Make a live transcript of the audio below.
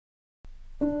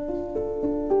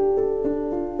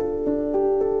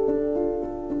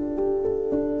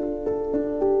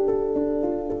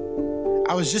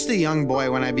was just a young boy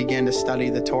when I began to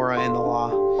study the Torah and the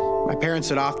law. My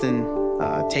parents would often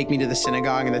take me to the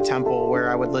synagogue and the temple where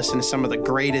I would listen to some of the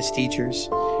greatest teachers.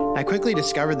 And I quickly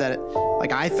discovered that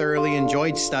I thoroughly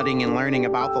enjoyed studying and learning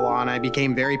about the law, and I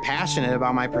became very passionate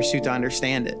about my pursuit to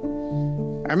understand it.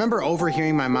 I remember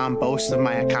overhearing my mom boast of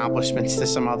my accomplishments to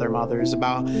some other mothers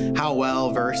about how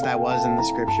well versed I was in the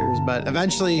scriptures, but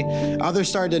eventually others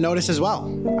started to notice as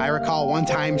well. I recall one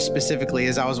time specifically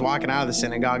as I was walking out of the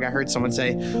synagogue, I heard someone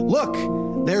say, "Look,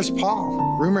 there's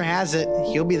Paul. Rumor has it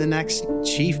he'll be the next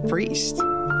chief priest."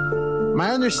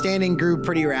 My understanding grew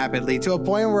pretty rapidly to a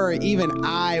point where even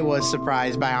I was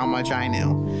surprised by how much I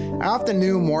knew. I often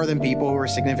knew more than people who were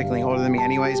significantly older than me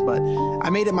anyways, but I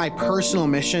made it my personal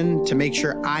mission to make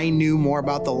sure I knew more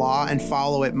about the law and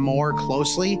follow it more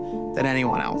closely than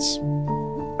anyone else.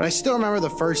 But I still remember the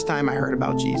first time I heard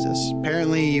about Jesus.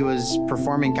 Apparently, he was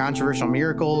performing controversial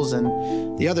miracles,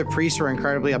 and the other priests were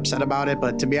incredibly upset about it,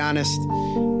 but to be honest,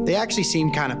 they actually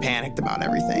seemed kind of panicked about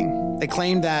everything. They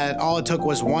claimed that all it took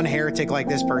was one heretic like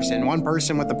this person, one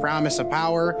person with the promise of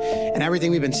power, and everything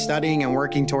we've been studying and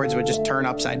working towards would just turn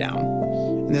upside down.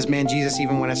 And this man Jesus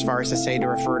even went as far as to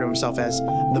refer to himself as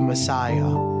the Messiah,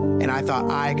 and I thought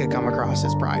I could come across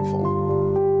as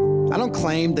prideful. I don't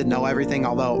claim to know everything,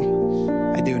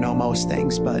 although I do know most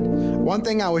things, but one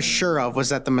thing I was sure of was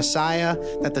that the Messiah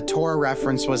that the Torah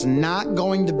referenced was not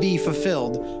going to be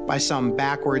fulfilled by some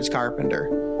backwards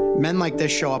carpenter. Men like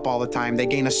this show up all the time. They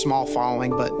gain a small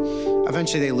following, but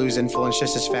eventually they lose influence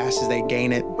just as fast as they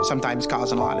gain it, sometimes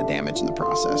causing a lot of damage in the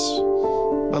process.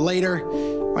 But later,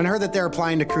 when I heard that they were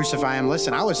planning to crucify him,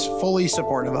 listen, I was fully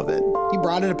supportive of it. He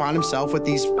brought it upon himself with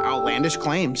these outlandish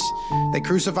claims. They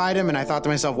crucified him, and I thought to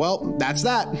myself, well, that's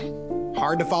that.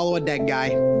 Hard to follow a dead guy.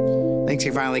 Thinks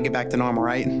he finally get back to normal,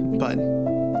 right? But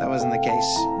that wasn't the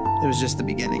case. It was just the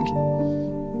beginning.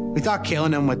 We thought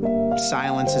killing him would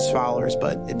silence his followers,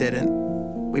 but it didn't.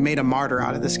 We made a martyr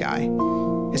out of this guy.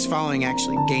 His following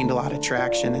actually gained a lot of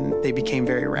traction, and they became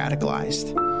very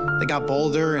radicalized. They got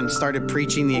bolder and started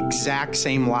preaching the exact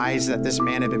same lies that this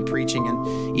man had been preaching,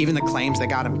 and even the claims that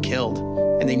got him killed,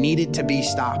 and they needed to be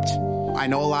stopped. I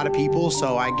know a lot of people,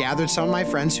 so I gathered some of my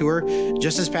friends who were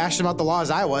just as passionate about the law as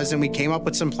I was, and we came up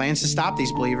with some plans to stop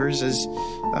these believers, as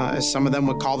some of them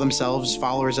would call themselves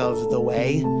followers of the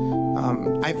way.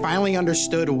 I finally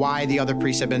understood why the other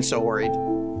priests had been so worried.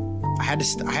 I had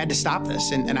to stop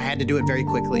this, and I had to do it very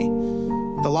quickly.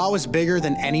 The law was bigger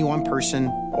than any one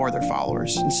person or their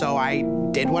followers, and so I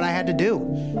did what I had to do.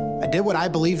 I did what I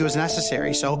believed was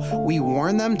necessary. So we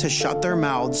warned them to shut their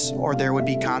mouths or there would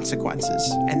be consequences,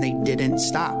 and they didn't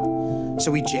stop.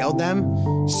 So we jailed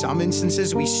them. Some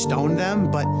instances we stoned them,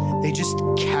 but they just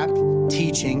kept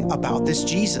teaching about this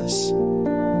Jesus.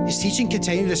 His teaching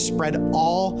continued to spread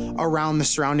all around the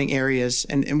surrounding areas,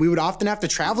 and we would often have to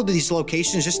travel to these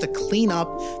locations just to clean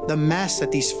up the mess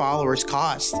that these followers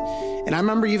caused. And I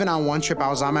remember even on one trip, I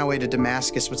was on my way to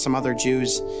Damascus with some other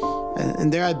Jews,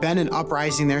 and there had been an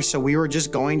uprising there, so we were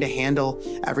just going to handle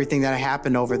everything that had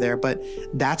happened over there. But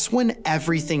that's when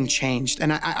everything changed,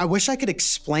 and I wish I could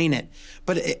explain it,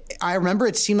 but I remember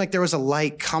it seemed like there was a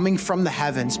light coming from the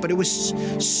heavens, but it was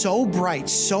so bright,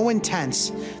 so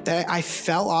intense, that I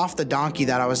fell off the donkey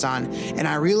that I was on, and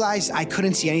I realized I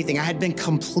couldn't see anything. I had been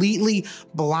completely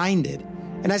blinded.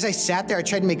 And as I sat there, I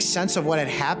tried to make sense of what had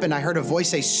happened. I heard a voice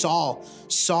say, "Saul,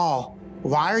 Saul,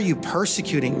 why are you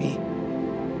persecuting me?"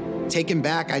 Taken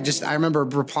back, I remember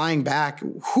replying back,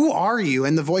 "Who are you?"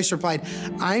 And the voice replied,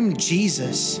 "I'm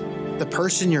Jesus, the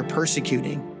person you're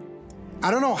persecuting."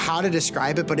 I don't know how to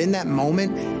describe it, but in that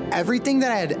moment, everything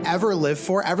that I had ever lived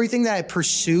for, everything that I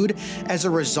pursued as a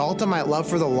result of my love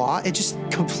for the law, it just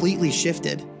completely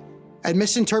shifted. I'd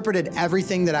misinterpreted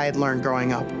everything that I had learned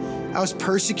growing up. I was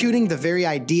persecuting the very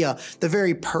idea, the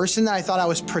very person that I thought I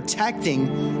was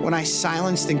protecting when I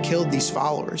silenced and killed these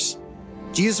followers.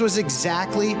 Jesus was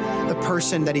exactly the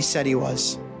person that he said he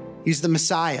was. He's the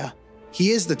Messiah.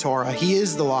 He is the Torah. He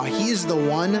is the law. He is the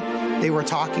one they were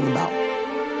talking about.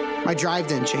 My drive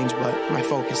didn't change, but my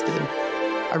focus did.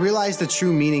 I realized the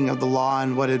true meaning of the law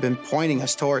and what it had been pointing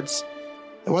us towards.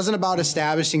 It wasn't about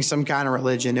establishing some kind of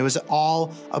religion. It was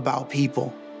all about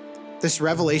people. This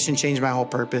revelation changed my whole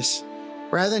purpose.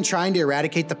 Rather than trying to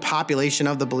eradicate the population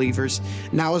of the believers,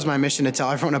 now was my mission to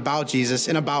tell everyone about Jesus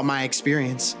and about my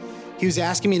experience. He was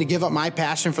asking me to give up my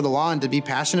passion for the law and to be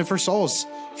passionate for souls,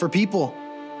 for people.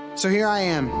 So here I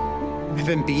am. I've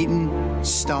been beaten,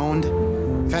 stoned.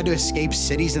 I've had to escape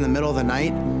cities in the middle of the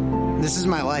night. And this is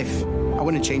my life. I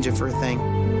wouldn't change it for a thing.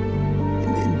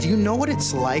 And do you know what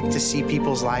it's like to see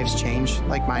people's lives change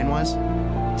like mine was?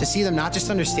 To see them not just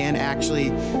understand actually,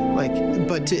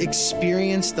 but to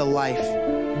experience the life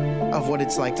of what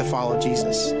it's like to follow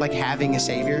Jesus, like having a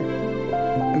Savior.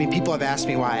 I mean, people have asked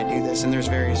me why I do this, and there's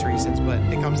various reasons, but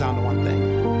it comes down to one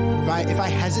thing. If I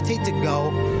hesitate to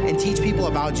go and teach people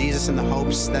about Jesus in the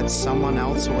hopes that someone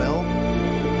else will,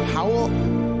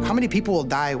 how many people will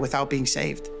die without being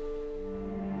saved?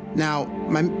 Now,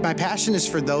 my passion is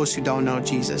for those who don't know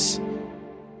Jesus,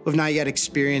 who have not yet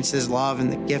experienced his love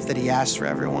and the gift that he has for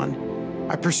everyone.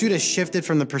 My pursuit has shifted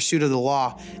from the pursuit of the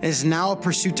law and is now a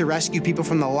pursuit to rescue people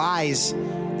from the lies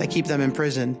that keep them in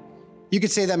prison. You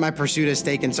could say that my pursuit has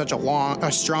taken such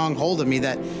a strong hold of me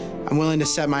that I'm willing to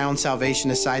set my own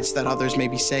salvation aside so that others may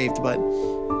be saved, but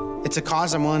it's a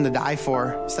cause I'm willing to die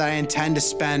for, so that I intend to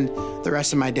spend the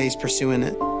rest of my days pursuing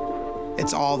it.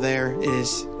 It's all there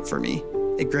is for me.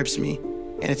 It grips me,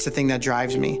 and it's the thing that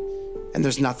drives me, and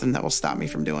there's nothing that will stop me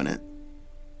from doing it.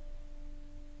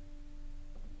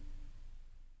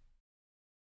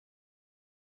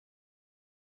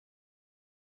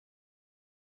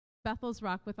 Bethel's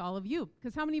Rock with all of you,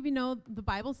 because how many of you know the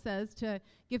Bible says to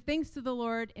give thanks to the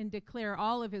Lord and declare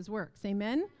all of his works?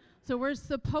 Amen? So we're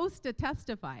supposed to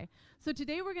testify. So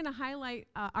today we're going to highlight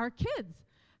our kids.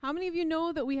 How many of you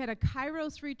know that we had a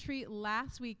Kairos retreat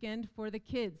last weekend for the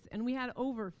kids, and we had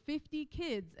over 50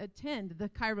 kids attend the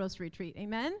Kairos retreat?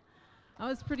 Amen? That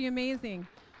was pretty amazing.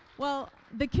 Well,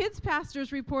 the kids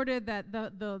pastors reported that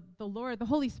the Lord, the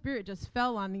Holy Spirit just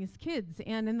fell on these kids,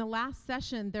 and in the last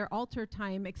session, their altar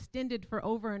time extended for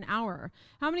over an hour.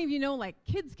 How many of you know, like,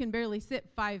 kids can barely sit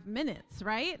 5 minutes,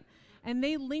 right? And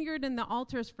they lingered in the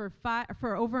altars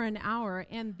for over an hour,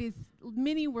 and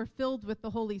many were filled with the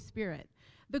Holy Spirit.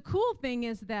 The cool thing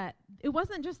is that it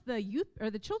wasn't just the youth or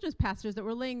the children's pastors that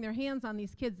were laying their hands on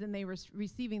these kids and they were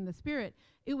receiving the Spirit.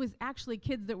 It was actually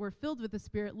kids that were filled with the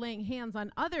Spirit laying hands on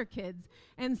other kids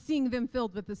and seeing them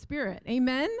filled with the Spirit.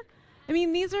 Amen? I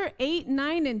mean, these are 8,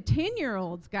 9, and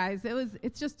 10-year-olds, guys.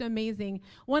 It's just amazing.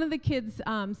 One of the kids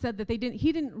said that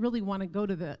he didn't really want to go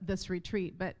to this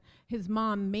retreat, but his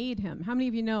mom made him. How many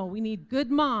of you know we need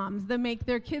good moms that make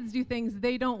their kids do things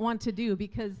they don't want to do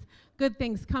because good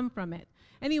things come from it?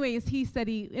 Anyways, he said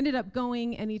he ended up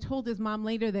going, and he told his mom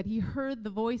later that he heard the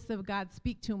voice of God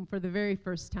speak to him for the very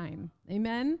first time.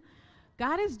 Amen?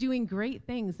 God is doing great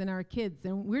things in our kids,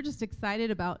 and we're just excited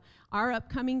about our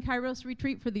upcoming Kairos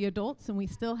retreat for the adults, and we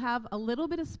still have a little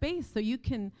bit of space so you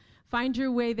can find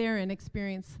your way there and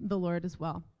experience the Lord as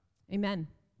well. Amen.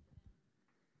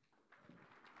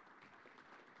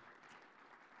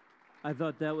 I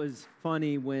thought that was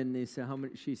funny when they said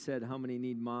she said how many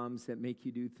need moms that make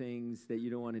you do things that you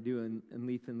don't want to do, and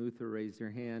Leaf and Luther raised their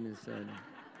hand and said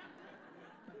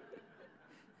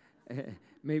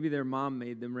maybe their mom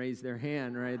made them raise their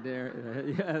hand right there.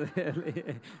 Yeah,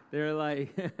 they're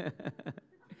like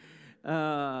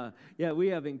yeah, we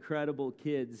have incredible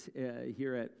kids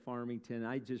here at Farmington.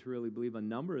 I just really believe a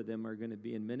number of them are going to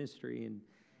be in ministry, and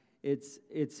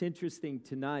it's interesting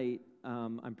tonight.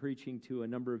 I'm preaching to a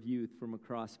number of youth from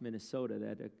across Minnesota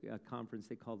at a conference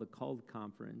they call the Called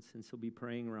Conference, and so be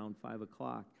praying around 5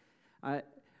 o'clock. I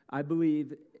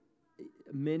believe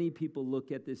many people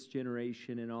look at this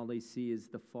generation and all they see is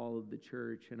the fall of the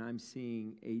church, and I'm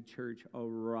seeing a church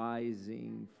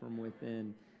arising from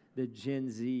within the Gen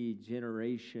Z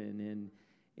generation,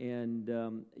 and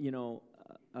to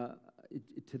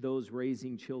those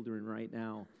raising children right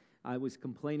now. I was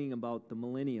complaining about the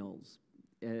millennials.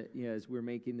 As we're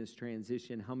making this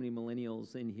transition, how many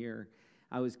millennials in here?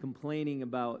 I was complaining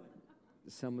about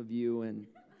some of you, and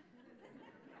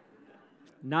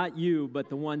not you, but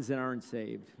the ones that aren't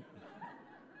saved.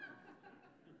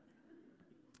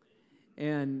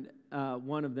 And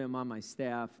one of them on my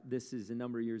staff, this is a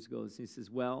number of years ago, he says,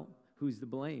 well, who's to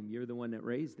blame? You're the one that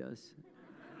raised us.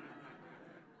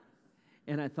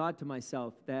 And I thought to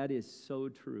myself, that is so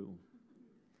true.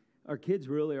 Our kids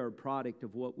really are a product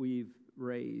of what we've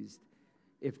raised.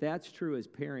 If that's true as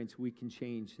parents, we can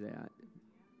change that.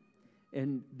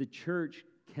 And the church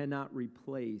cannot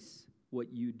replace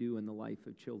what you do in the life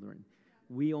of children.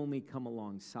 We only come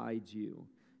alongside you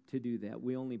to do that.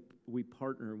 We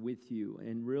partner with you.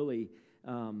 And really,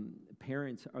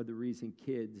 parents are the reason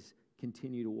kids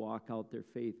continue to walk out their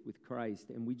faith with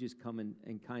Christ. And we just come and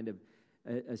kind of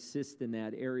assist in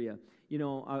that area. You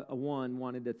know, I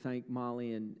wanted to thank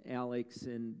Molly and Alex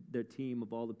and their team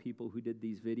of all the people who did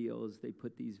these videos. They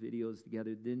put these videos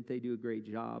together. Didn't they do a great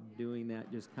job doing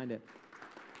that? Just kind of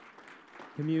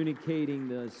communicating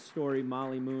the story.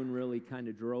 Molly Moon really kind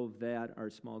of drove that, our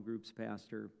small groups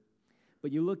pastor.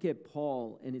 But you look at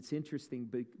Paul, and it's interesting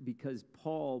because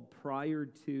Paul, prior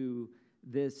to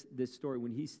this story,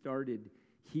 when he started,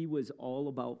 he was all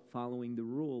about following the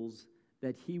rules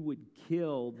that he would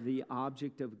kill the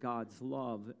object of God's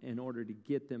love in order to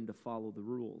get them to follow the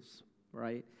rules,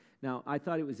 right? Now, I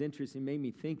thought it was interesting, made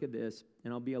me think of this,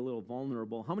 and I'll be a little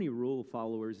vulnerable. How many rule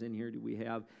followers in here do we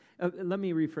have? Let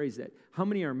me rephrase that. How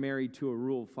many are married to a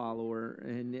rule follower?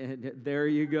 And there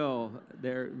you go.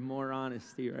 There, more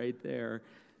honesty right there.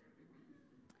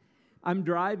 I'm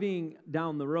driving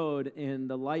down the road, and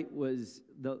the light was,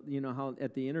 how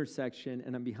at the intersection,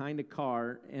 and I'm behind a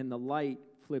car, and the light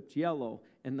flipped yellow,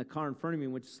 and the car in front of me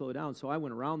went to slow down, so I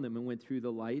went around them and went through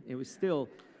the light. It was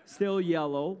still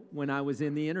yellow when I was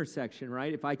in the intersection,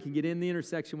 right? If I can get in the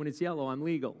intersection when it's yellow, I'm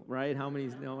legal, right? How many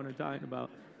know what I'm talking about?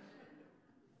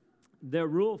 The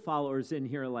rule followers in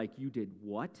here are like, you did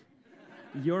what?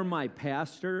 You're my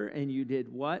pastor, and you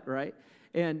did what, right?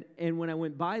 And when I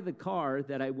went by the car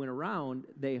that I went around,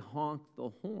 they honked the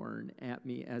horn at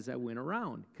me as I went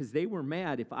around because they were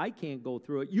mad. If I can't go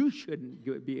through it, you shouldn't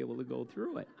be able to go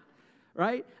through it,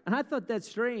 right? And I thought that's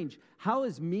strange. How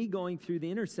is me going through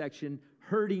the intersection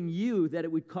hurting you that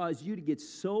it would cause you to get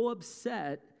so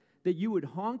upset that you would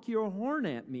honk your horn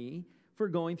at me for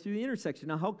going through the intersection?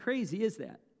 Now, how crazy is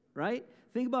that, right?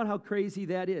 Think about how crazy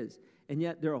that is. And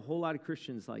yet there are a whole lot of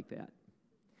Christians like that.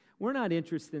 We're not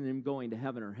interested in them going to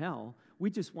heaven or hell. We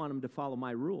just want them to follow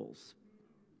my rules.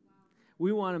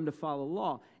 We want them to follow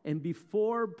law. And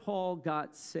before Paul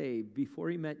got saved,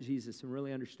 before he met Jesus and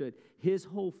really understood, his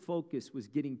whole focus was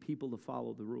getting people to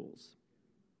follow the rules.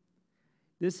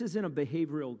 This isn't a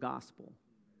behavioral gospel.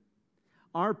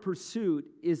 Our pursuit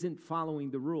isn't following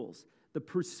the rules. The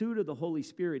pursuit of the Holy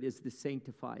Spirit is to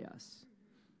sanctify us.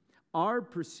 Our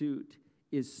pursuit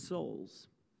is souls.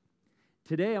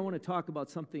 Today, I want to talk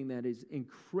about something that is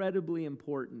incredibly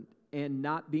important and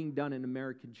not being done in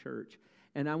American church.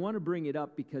 And I want to bring it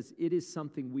up because it is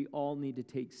something we all need to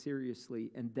take seriously,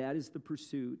 and that is the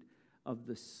pursuit of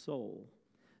the soul.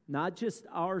 Not just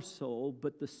our soul,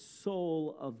 but the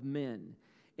soul of men.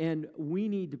 And we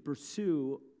need to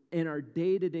pursue in our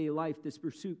day-to-day life this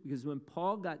pursuit, because when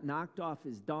Paul got knocked off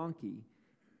his donkey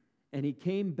and he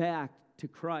came back to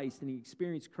Christ and he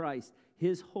experienced Christ,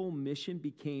 his whole mission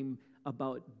became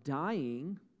about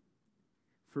dying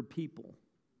for people.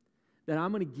 That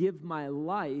I'm going to give my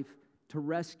life to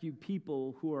rescue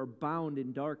people who are bound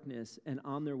in darkness and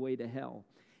on their way to hell.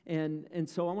 And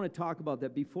so I want to talk about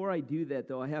that. Before I do that,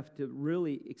 though, I have to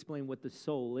really explain what the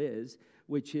soul is,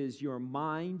 which is your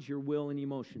mind, your will, and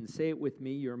emotions. Say it with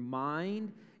me. Your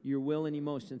mind, your will, and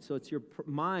emotions. So it's your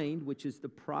mind, which is the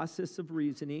process of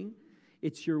reasoning.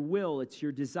 It's your will. It's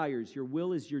your desires. Your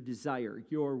will is your desire.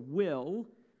 Your will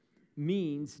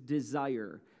means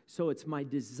desire. So it's my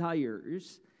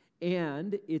desires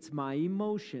and it's my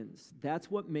emotions.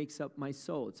 That's what makes up my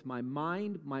soul. It's my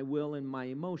mind, my will, and my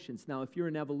emotions. Now, if you're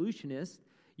an evolutionist,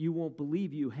 you won't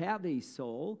believe you have a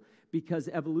soul, because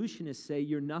evolutionists say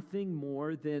you're nothing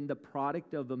more than the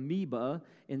product of amoeba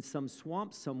in some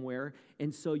swamp somewhere,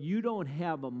 and so you don't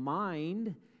have a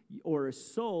mind or a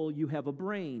soul, you have a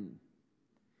brain.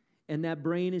 And that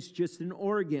brain is just an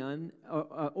organ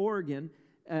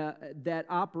that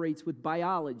operates with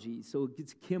biology. So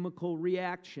it's chemical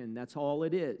reaction. That's all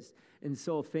it is. And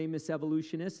so a famous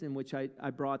evolutionist, in which I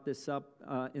brought this up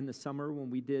in the summer when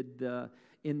we did the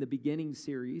In the Beginning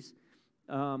series,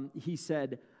 he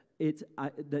said,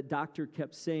 the doctor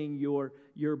kept saying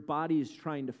your body is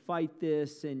trying to fight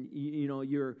this, and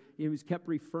he was kept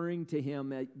referring to him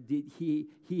that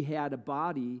he had a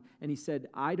body, and he said,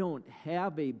 I don't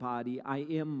have a body, I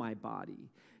am my body.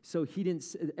 So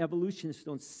evolutionists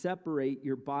don't separate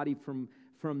your body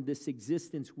from this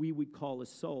existence we would call a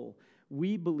soul.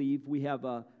 We believe we have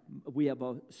a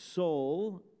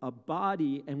soul, a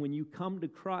body, and when you come to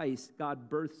Christ, God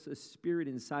births a spirit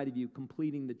inside of you,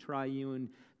 completing the triune,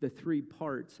 the three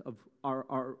parts of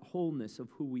our wholeness of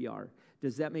who we are.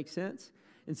 Does that make sense?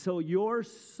 And so your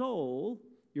soul,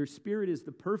 your spirit is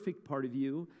the perfect part of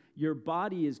you. Your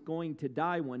body is going to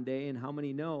die one day, and how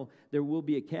many know there will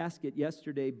be a casket?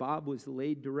 Yesterday, Bob was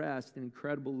laid to rest, an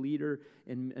incredible leader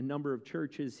in a number of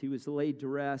churches. He was laid to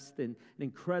rest, and an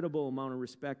incredible amount of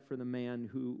respect for the man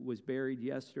who was buried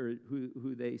yesterday,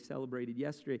 who they celebrated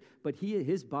yesterday. But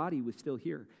his body was still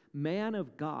here. Man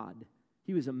of God.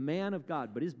 He was a man of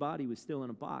God, but his body was still in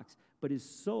a box. But his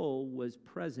soul was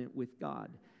present with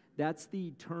God. That's the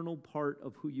eternal part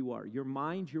of who you are. Your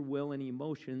mind, your will, and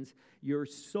emotions. Your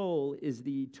soul is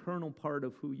the eternal part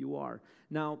of who you are.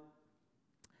 Now,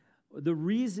 the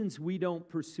reasons we don't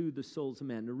pursue the souls of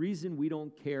men, the reason we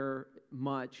don't care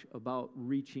much about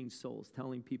reaching souls,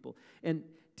 telling people. And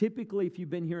typically, if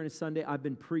you've been here on a Sunday, I've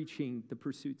been preaching the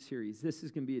Pursuit series. This is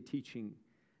going to be a teaching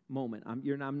moment. I'm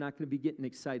not going to be getting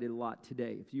excited a lot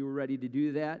today. If you were ready to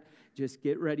do that, just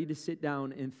get ready to sit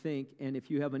down and think. And if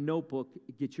you have a notebook,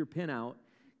 get your pen out,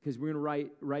 because we're going to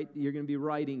write. You're going to be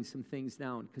writing some things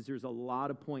down, because there's a lot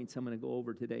of points I'm going to go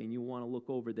over today, and you want to look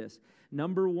over this.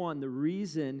 Number one, the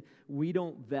reason we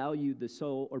don't value the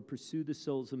soul or pursue the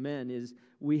souls of men is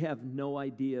we have no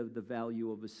idea of the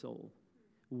value of a soul.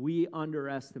 We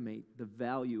underestimate the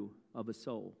value of a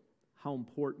soul, how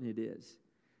important it is.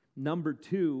 Number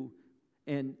two,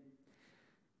 and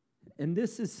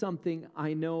this is something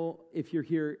I know if you're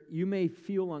here, you may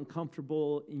feel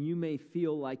uncomfortable and you may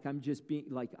feel like I'm just being,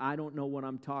 like I don't know what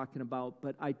I'm talking about,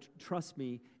 but trust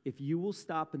me, if you will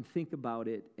stop and think about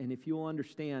it, and if you'll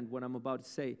understand what I'm about to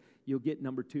say, you'll get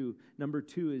number two. Number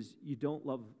two is we don't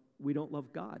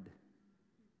love God.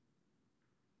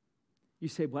 You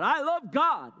say, but I love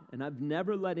God, and I've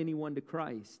never led anyone to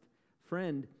Christ.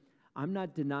 Friend, I'm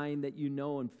not denying that you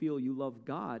know and feel you love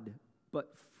God,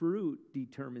 but fruit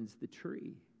determines the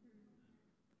tree.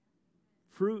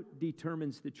 Fruit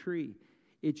determines the tree.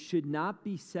 It should not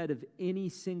be said of any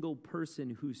single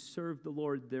person who served the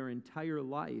Lord their entire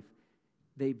life,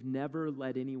 they've never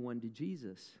led anyone to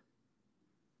Jesus.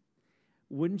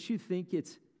 Wouldn't you think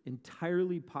it's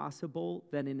entirely possible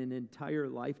that in an entire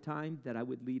lifetime that I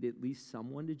would lead at least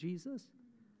someone to Jesus?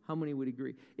 How many would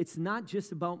agree? It's not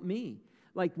just about me.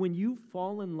 Like when you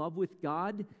fall in love with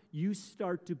God, you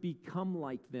start to become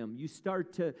like them. You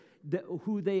start to,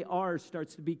 who they are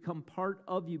starts to become part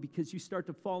of you, because you start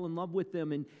to fall in love with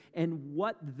them, and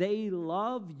what they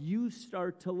love, you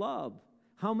start to love.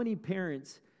 How many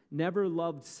parents never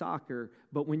loved soccer,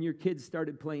 but when your kids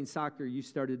started playing soccer, you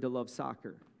started to love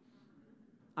soccer?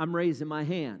 I'm raising my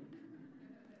hand,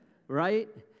 right?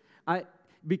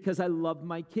 Because I love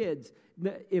my kids.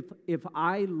 If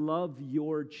I love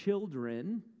your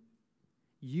children,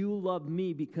 you love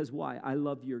me because why? I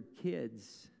love your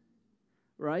kids,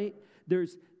 right?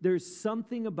 There's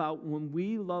something about when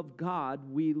we love God,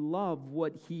 we love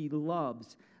what He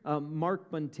loves.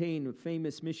 Mark Montaigne, a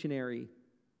famous missionary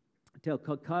to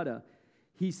Calcutta,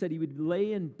 he said he would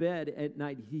lay in bed at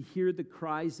night. He'd hear the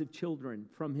cries of children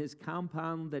from his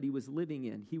compound that he was living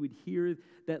in. He would hear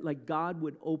that, like God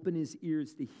would open his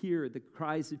ears to hear the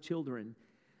cries of children.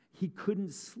 He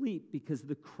couldn't sleep because of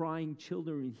the crying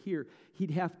children he'd hear. He'd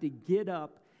have to get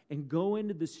up and go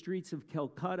into the streets of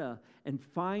Calcutta and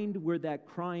find where that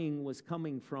crying was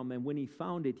coming from. And when he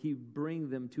found it, he'd bring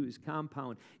them to his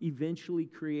compound, eventually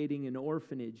creating an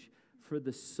orphanage for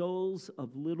the souls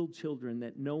of little children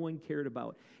that no one cared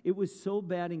about. It was so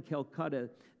bad in Calcutta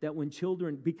that when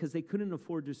children, because they couldn't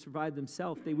afford to survive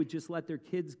themselves, they would just let their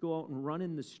kids go out and run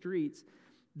in the streets,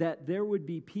 that there would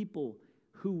be people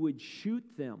who would shoot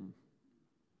them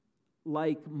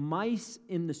like mice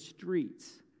in the streets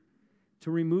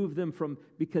to remove them from,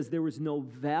 because there was no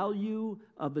value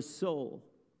of a soul.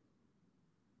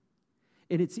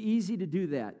 And it's easy to do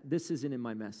that. This isn't in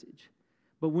my message.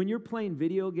 But when you're playing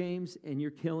video games and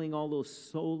you're killing all those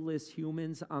soulless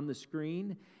humans on the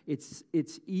screen, it's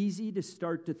easy to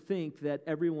start to think that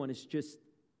everyone is just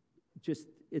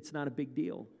it's not a big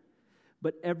deal.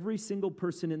 But every single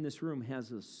person in this room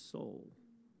has a soul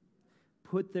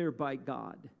put there by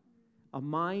God, a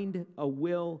mind, a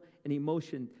will, an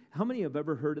emotion. How many have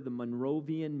ever heard of the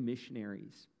Monrovian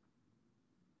missionaries?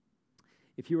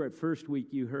 If you were at First Week,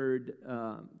 you heard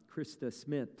Krista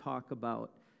Smith talk about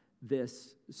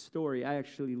this story. I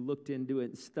actually looked into it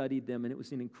and studied them, and it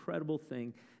was an incredible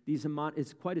thing.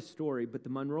 It's quite a story, but the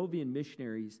Monrovian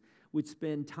missionaries would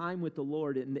spend time with the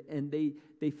Lord, and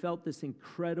they felt this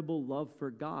incredible love for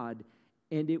God,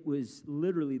 and it was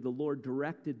literally the Lord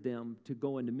directed them to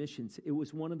go into missions. It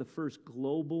was one of the first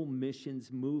global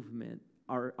missions movement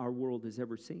our world has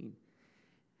ever seen.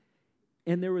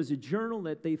 And there was a journal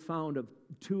that they found of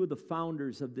two of the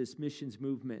founders of this missions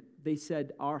movement. They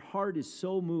said, our heart is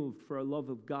so moved for a love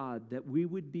of God that we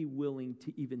would be willing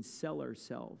to even sell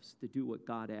ourselves to do what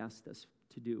God asked us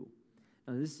to do.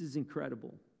 Now, this is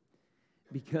incredible,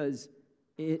 because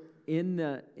in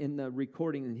the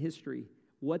recording in history,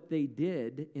 what they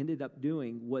ended up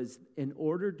doing was, in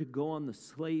order to go on the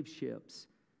slave ships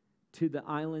to the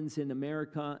islands in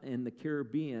America and the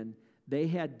Caribbean, they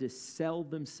had to sell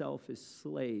themselves as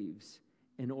slaves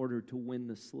in order to win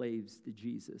the slaves to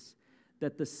Jesus.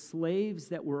 That the slaves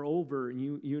that were over,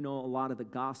 and you know a lot of the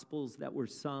gospels that were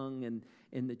sung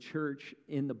in the church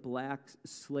in the black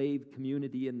slave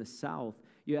community in the South,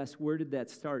 you ask, where did that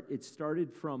start? It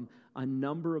started from a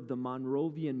number of the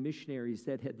Monrovian missionaries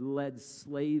that had led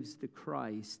slaves to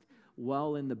Christ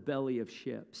while in the belly of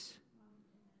ships.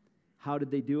 How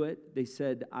did they do it? They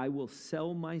said, I will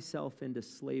sell myself into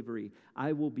slavery.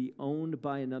 I will be owned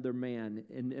by another man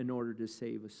in order to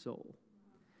save a soul.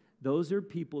 Those are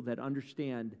people that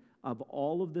understand of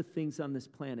all of the things on this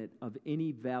planet of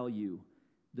any value,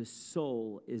 the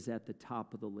soul is at the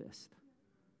top of the list.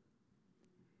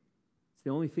 It's the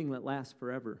only thing that lasts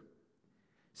forever.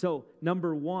 So,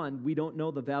 number one, we don't know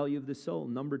the value of the soul.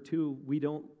 Number two, we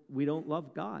don't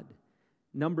love God.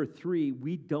 Number three,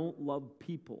 we don't love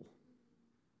people.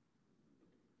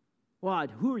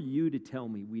 God, who are you to tell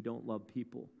me we don't love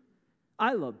people?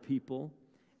 I love people,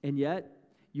 and yet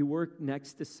you work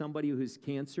next to somebody who has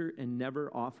cancer and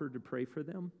never offered to pray for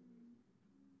them?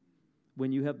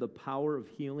 When you have the power of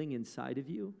healing inside of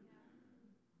you?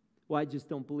 Well, I just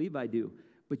don't believe I do.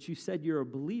 But you said you're a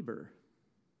believer.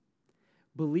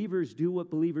 Believers do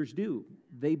what believers do.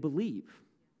 They believe.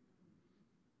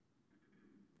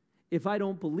 If I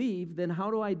don't believe, then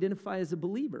how do I identify as a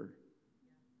believer?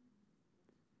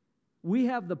 We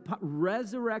have the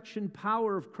resurrection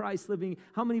power of Christ living.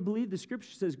 How many believe the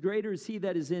scripture says, greater is he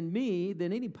that is in me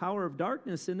than any power of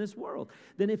darkness in this world?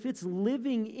 Then if it's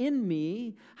living in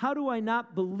me, how do I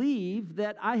not believe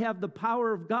that I have the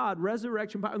power of God,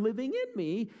 resurrection power, living in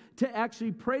me to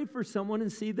actually pray for someone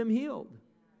and see them healed?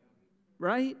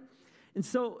 Right? And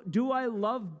so, do I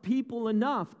love people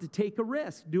enough to take a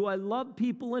risk? Do I love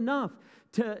people enough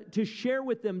to share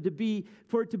with them,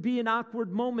 for it to be an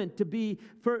awkward moment,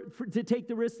 to take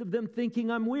the risk of them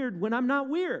thinking I'm weird when I'm not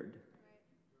weird?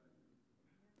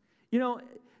 You know,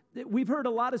 we've heard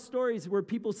a lot of stories where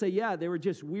people say, yeah, they were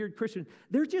just weird Christians.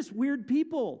 They're just weird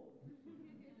people.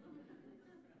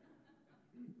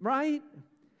 Right?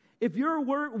 If you're a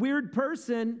weird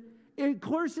person, of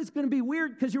course it's going to be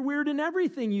weird because you're weird in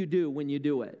everything you do when you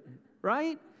do it,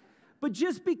 right? But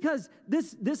just because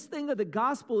this thing of the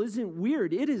gospel isn't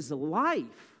weird, it is life,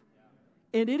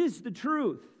 and it is the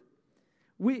truth.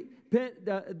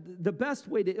 The best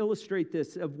way to illustrate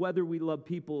this of whether we love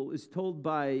people is told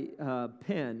by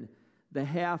Penn, the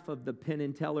half of the Penn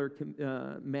and Teller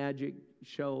magic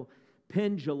show.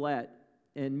 Penn Jillette,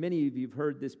 and many of you have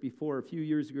heard this before, a few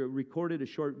years ago, recorded a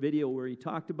short video where he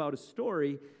talked about a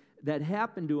story that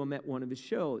happened to him at one of his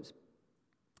shows.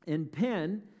 And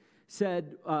Penn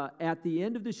said at the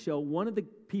end of the show, one of the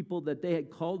people that they had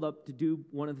called up to do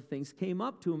one of the things came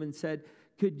up to him and said,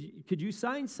 could you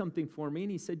sign something for me?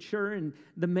 And he said, sure. And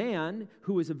the man,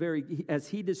 who was as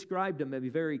he described him, a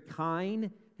very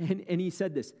kind, and he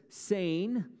said this,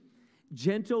 sane,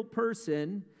 gentle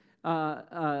person,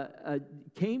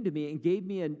 came to me and gave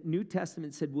me a New Testament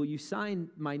and said, will you sign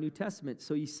my New Testament?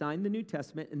 So he signed the New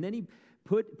Testament, and then he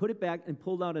put it back and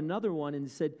pulled out another one and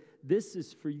said, this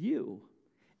is for you.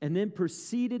 And then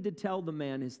proceeded to tell the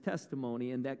man his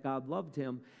testimony and that God loved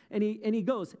him. And he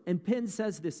goes, and Penn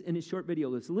says this in his short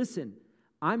video, goes, listen,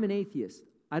 I'm an atheist.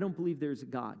 I don't believe there's a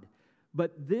God.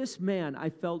 But this man, I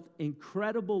felt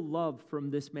incredible love from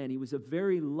this man. He was a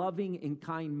very loving and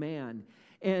kind man.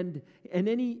 And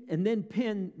then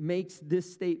Penn makes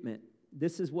this statement.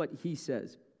 This is what he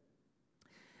says.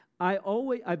 I've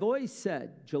always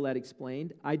said, Jillette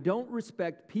explained, I don't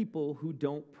respect people who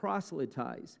don't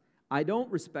proselytize. I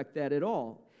don't respect that at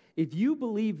all. If you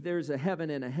believe there's a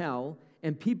heaven and a hell,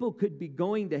 and people could be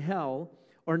going to hell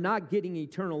or not getting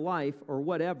eternal life or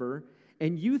whatever,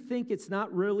 and you think it's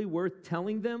not really worth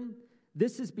telling them,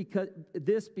 this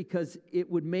because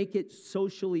it would make it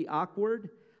socially awkward,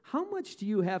 how much do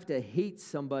you have to hate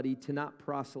somebody to not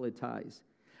proselytize?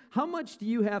 How much do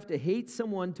you have to hate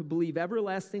someone to believe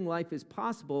everlasting life is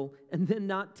possible and then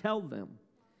not tell them?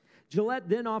 Jillette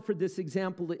then offered this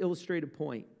example to illustrate a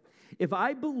point. If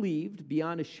I believed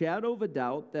beyond a shadow of a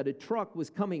doubt that a truck was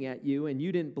coming at you and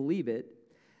you didn't believe it,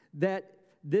 that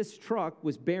this truck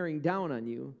was bearing down on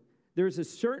you, there's a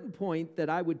certain point that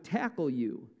I would tackle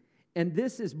you. And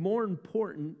this is more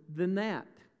important than that.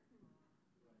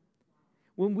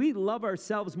 When we love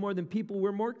ourselves more than people,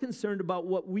 we're more concerned about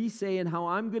what we say and how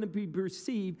I'm going to be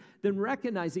perceived than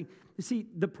recognizing. You see,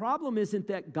 the problem isn't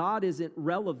that God isn't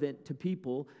relevant to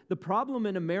people. The problem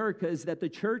in America is that the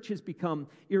church has become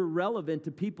irrelevant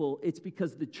to people. It's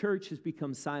because the church has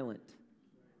become silent.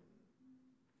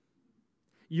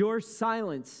 Your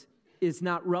silence is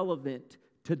not relevant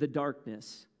to the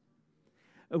darkness.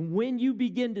 And when you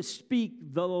begin to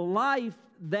speak the life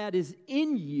that is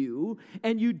in you,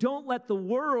 and you don't let the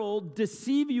world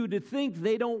deceive you to think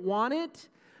they don't want it,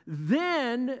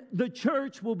 then the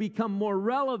church will become more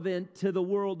relevant to the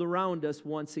world around us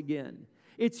once again.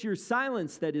 It's your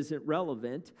silence that isn't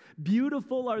relevant.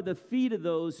 Beautiful are the feet of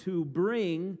those who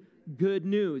bring good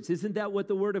news. Isn't that what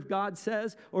the Word of God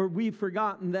says? Or we've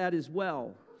forgotten that as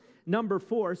well. Number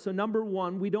 4, so number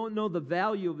 1, we don't know the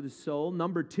value of the soul.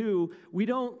 Number 2, we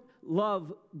don't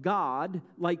love God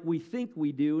like we think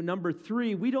we do. Number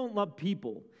 3, we don't love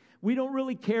people. We don't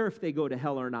really care if they go to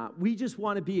hell or not. We just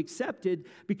want to be accepted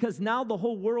because now the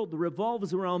whole world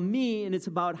revolves around me, and it's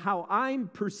about how I'm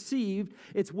perceived.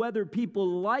 It's whether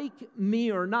people like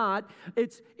me or not.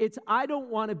 It's I don't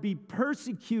want to be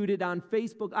persecuted on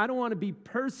Facebook. I don't want to be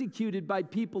persecuted by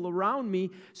people around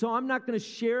me, so I'm not going to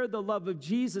share the love of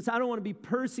Jesus. I don't want to be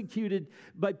persecuted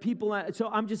by people, so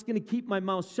I'm just going to keep my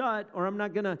mouth shut, or I'm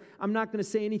not going to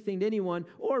say anything to anyone,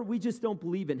 or we just don't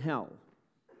believe in hell.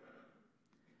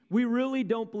 We really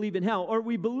don't believe in hell, or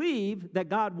we believe that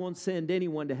God won't send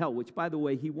anyone to hell, which, by the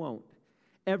way, He won't.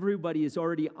 Everybody is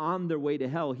already on their way to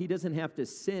hell. He doesn't have to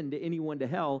send anyone to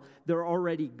hell. They're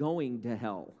already going to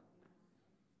hell.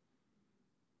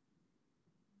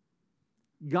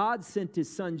 God sent His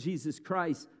Son, Jesus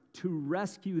Christ, to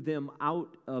rescue them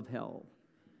out of hell,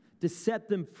 to set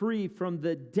them free from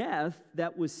the death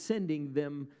that was sending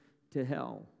them to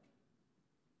hell.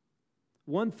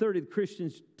 1/3 of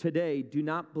Christians today do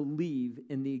not believe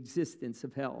in the existence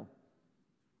of hell.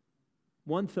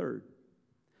 1/3.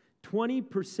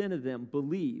 20% of them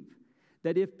believe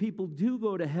that if people do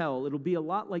go to hell, it'll be a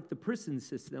lot like the prison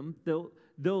system.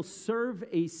 They'll serve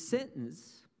a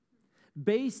sentence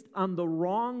based on the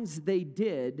wrongs they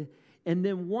did, and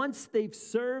then once they've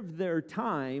served their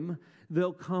time,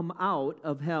 they'll come out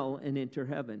of hell and enter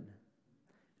heaven.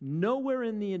 Nowhere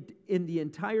in the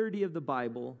entirety of the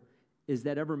Bible is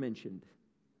that ever mentioned.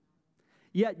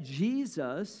 Yet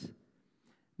Jesus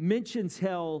mentions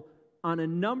hell on a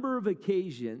number of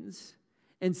occasions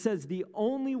and says the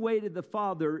only way to the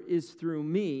Father is through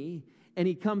me, and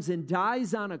He comes and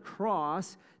dies on a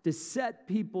cross to set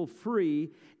people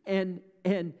free, and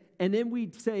then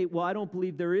we say, well, I don't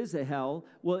believe there is a hell.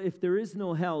 Well, if there is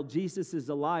no hell, Jesus is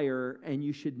a liar, and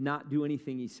you should not do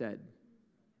anything He said.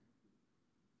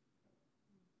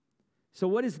 So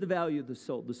what is the value of the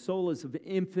soul? The soul is of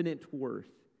infinite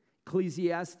worth.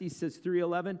 Ecclesiastes says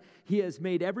 3:11, He has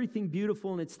made everything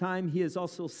beautiful in its time. He has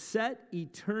also set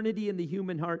eternity in the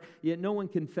human heart, yet no one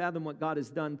can fathom what God has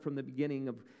done from the beginning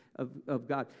of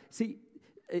God. See,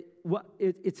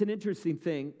 it's an interesting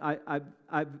thing.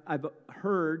 I've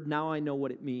heard, now I know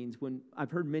what it means, when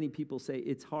I've heard many people say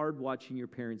it's hard watching your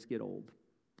parents get old.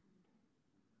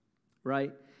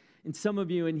 Right? And some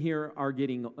of you in here are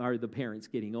the parents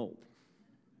getting old.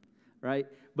 Right?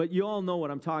 But you all know what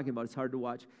I'm talking about. It's hard to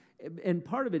watch. And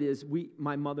part of it is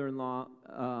my mother-in-law,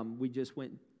 we just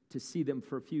went to see them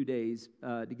for a few days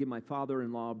to give my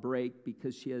father-in-law a break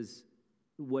because she has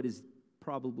what is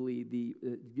probably the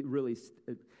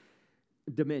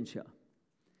dementia.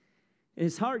 And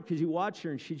it's hard because you watch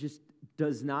her and she just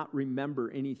does not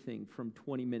remember anything from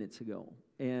 20 minutes ago.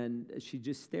 And she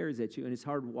just stares at you, and it's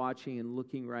hard watching and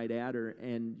looking right at her,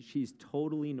 and she's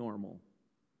totally normal.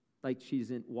 Like she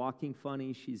isn't walking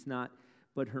funny, she's not,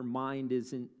 but her mind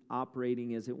isn't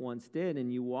operating as it once did.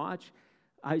 And you watch,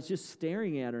 I was just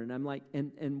staring at her, and I'm like,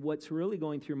 and what's really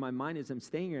going through my mind as I'm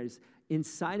staying here is,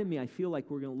 inside of me, I feel like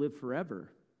we're going to live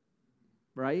forever,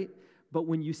 right? But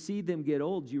when you see them get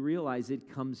old, you realize it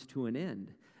comes to an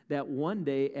end. That one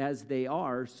day, as they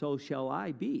are, so shall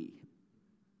I be,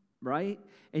 right?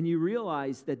 And you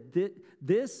realize that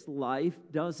this life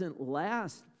doesn't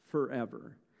last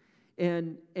forever.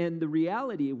 And the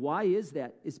reality, why is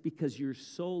that? It's because your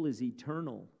soul is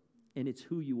eternal, and it's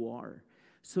who you are.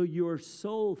 So your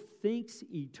soul thinks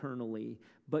eternally,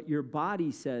 but your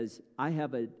body says, I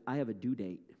have a due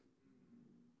date.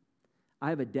 I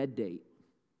have a dead date.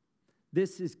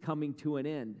 This is coming to an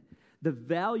end. The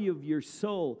value of your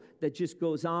soul that just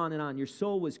goes on and on. Your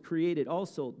soul was created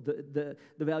also, the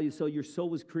value of soul, your soul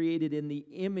was created in the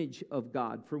image of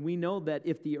God. For we know that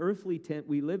if the earthly tent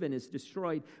we live in is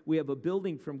destroyed, we have a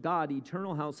building from God,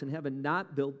 eternal house in heaven,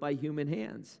 not built by human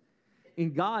hands.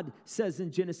 And God says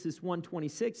in Genesis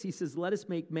 1:26, He says, let us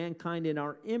make mankind in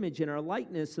our image and our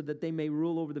likeness so that they may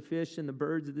rule over the fish and the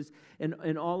birds of this,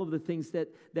 and all of the things that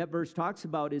verse talks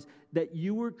about is that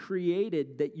you were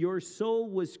created, that your soul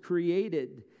was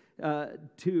created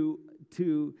to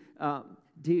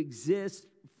exist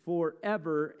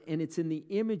forever, and it's in the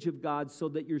image of God so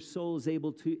that your soul is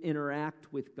able to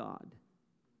interact with God.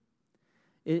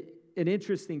 An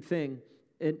interesting thing,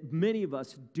 and many of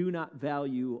us do not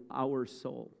value our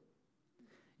soul.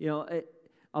 You know,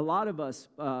 a lot of us,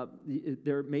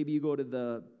 maybe you go to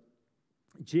the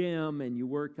gym and you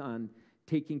work on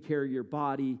taking care of your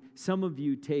body. Some of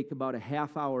you take about a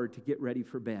half hour to get ready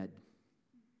for bed.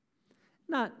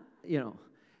 Not,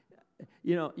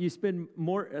 you spend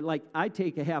more, like I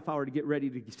take a half hour to get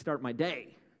ready to start my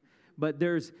day. But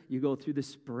you go through the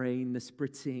spraying, the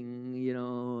spritzing,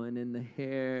 and in the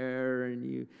hair, and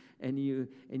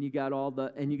you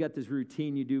got this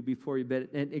routine you do before you bed.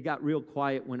 And it got real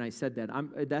quiet when I said that.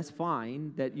 That's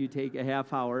fine that you take a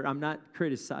half hour. I'm not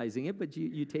criticizing it, but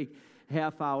you take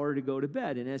half hour to go to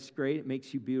bed, and that's great. It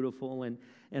makes you beautiful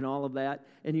and all of that.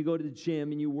 And you go to the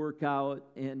gym and you work out,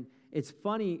 and it's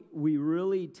funny, we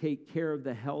really take care of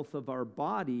the health of our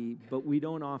body, but we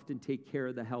don't often take care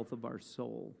of the health of our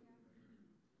soul.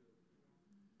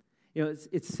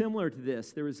 It's similar to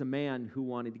this. There was a man who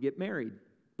wanted to get married,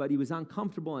 but he was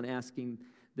uncomfortable in asking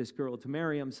this girl to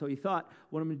marry him. So he thought,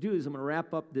 what I'm going to do is I'm going to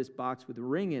wrap up this box with a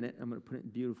ring in it. I'm going to put it in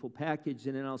a beautiful package,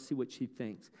 and then I'll see what she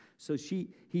thinks. So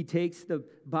he takes the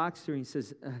box to her and he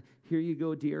says, here you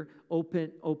go, dear.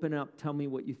 Open up. Tell me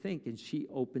what you think. And she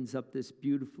opens up this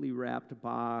beautifully wrapped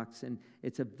box, and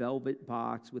it's a velvet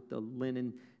box with the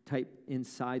linen type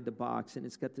inside the box, and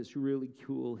it's got this really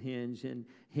cool hinge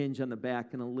on the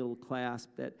back and a little clasp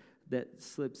that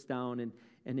slips down, and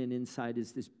then inside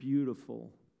is this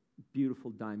beautiful,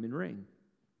 beautiful diamond ring.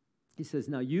 He says,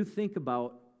 now you think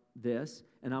about this,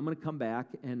 and I'm going to come back,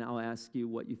 and I'll ask you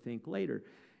what you think later.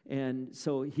 And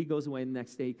so he goes away, and the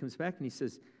next day he comes back, and he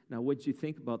says, now what did you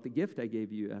think about the gift I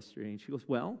gave you yesterday? And she goes,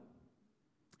 well,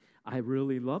 I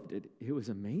really loved it. It was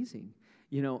amazing.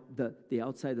 The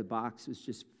outside of the box was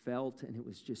just felt, and it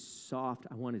was just soft.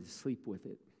 I wanted to sleep with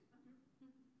it.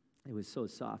 It was so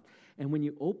soft. And when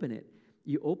you open it,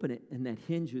 and that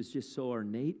hinge was just so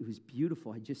ornate. It was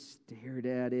beautiful. I just stared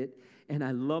at it, and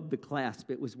I loved the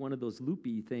clasp. It was one of those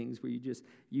loopy things where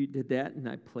you did that, and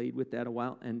I played with that a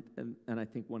while. And I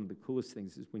think one of the coolest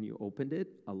things is when you opened it,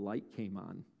 a light came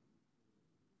on,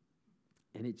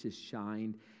 and it just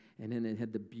shined. And then it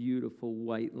had the beautiful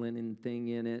white linen thing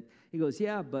in it. He goes,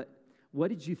 yeah, but what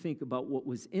did you think about what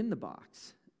was in the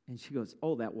box? And she goes,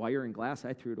 oh, that wire and glass,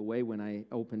 I threw it away when I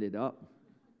opened it up.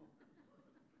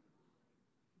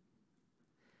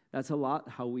 That's a lot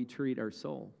how we treat our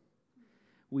soul.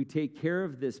 We take care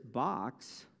of this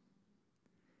box,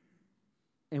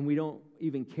 and we don't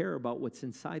even care about what's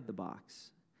inside the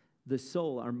box. The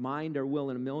soul, our mind, our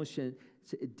will, and emotion,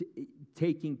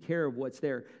 taking care of what's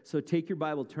there. So take your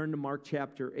Bible, turn to Mark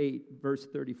chapter 8, verse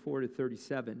 34 to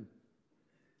 37.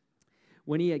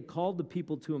 When he had called the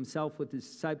people to himself with his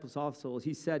disciples also,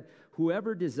 he said,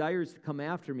 whoever desires to come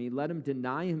after me, let him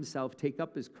deny himself, take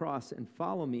up his cross, and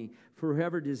follow me. For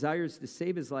whoever desires to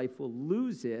save his life will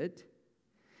lose it,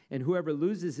 and whoever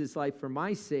loses his life for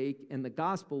my sake and the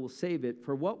gospel will save it.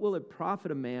 For what will it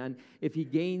profit a man if he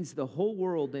gains the whole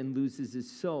world and loses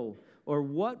his soul? Or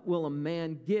what will a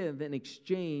man give in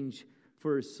exchange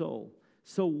for his soul?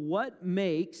 So what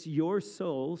makes your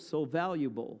soul so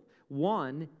valuable?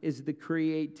 One is the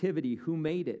creativity. Who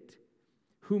made it?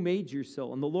 Who made your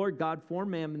soul? And the Lord God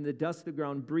formed man in the dust of the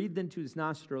ground, breathed into his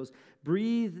nostrils,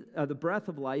 breathed the breath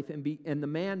of life, and the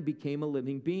man became a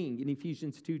living being. In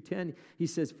Ephesians 2:10, he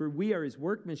says, for we are his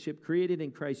workmanship, created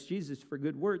in Christ Jesus for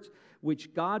good works,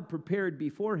 which God prepared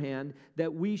beforehand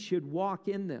that we should walk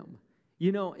in them.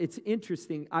 It's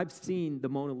interesting. I've seen the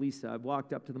Mona Lisa. I've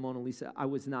walked up to the Mona Lisa. I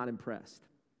was not impressed.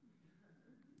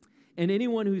 And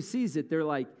anyone who sees it, they're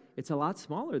like, it's a lot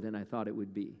smaller than I thought it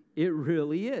would be. It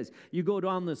really is. You go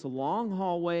down this long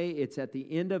hallway. It's at the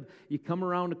end of, you come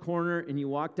around a corner and you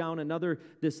walk down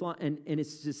this long, and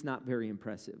it's just not very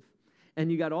impressive.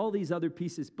 And you got all these other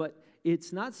pieces, but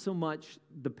it's not so much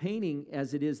the painting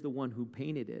as it is the one who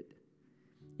painted it.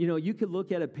 You could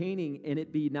look at a painting and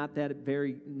it be not that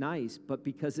very nice, but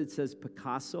because it says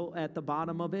Picasso at the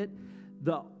bottom of it,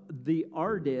 the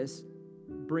artist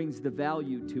brings the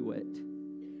value to it.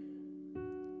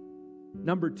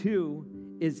 Number two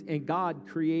is, and God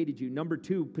created you. Number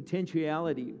two,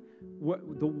 potentiality.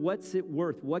 What's it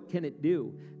worth? What can it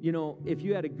do? If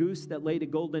you had a goose that laid a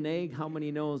golden egg, how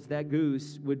many knows that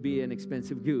goose would be an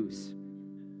expensive goose?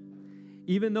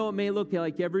 Even though it may look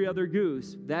like every other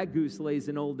goose, that goose lays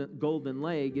an old golden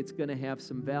egg, it's going to have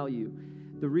some value.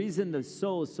 The reason the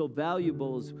soul is so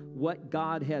valuable is what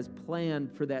God has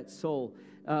planned for that soul.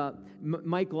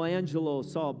 Michelangelo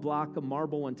saw a block of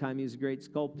marble one time. He was a great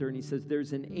sculptor, and he says,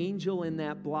 there's an angel in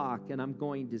that block, and I'm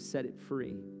going to set it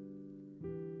free.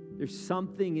 There's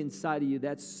something inside of you,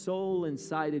 that soul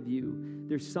inside of you.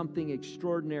 There's something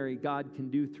extraordinary God can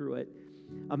do through it.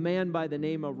 A man by the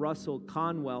name of Russell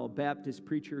Conwell, a Baptist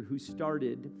preacher who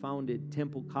founded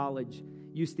Temple College,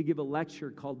 used to give a lecture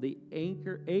called The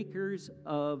Acres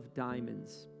of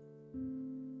Diamonds.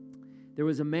 There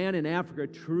was a man in Africa,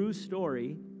 true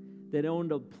story, that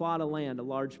owned a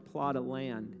large plot of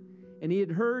land. And he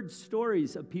had heard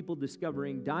stories of people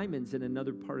discovering diamonds in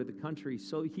another part of the country.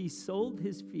 So he sold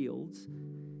his fields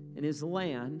and his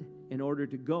land in order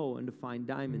to go and to find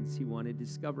diamonds. He wanted to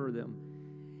discover them.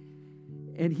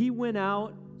 And he went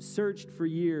out, searched for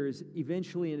years,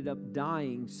 eventually ended up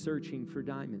dying searching for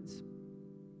diamonds.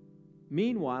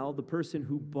 Meanwhile, the person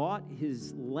who bought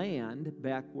his land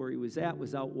back where he was at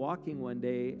was out walking one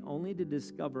day only to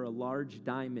discover a large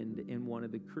diamond in one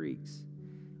of the creeks.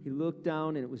 He looked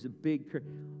down and it was a big creek,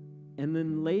 and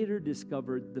then later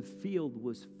discovered the field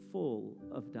was full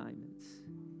of diamonds.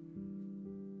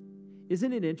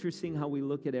 Isn't it interesting how we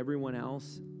look at everyone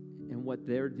else and what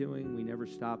they're doing? We never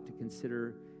stop to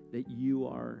consider that you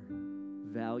are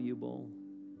valuable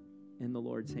in the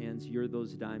Lord's hands. You're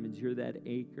those diamonds. You're that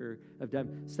acre of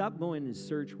diamonds. Stop going and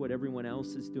search what everyone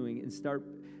else is doing and start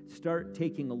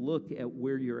taking a look at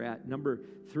where you're at. Number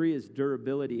 3 is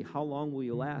durability. How long will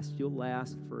you last? You'll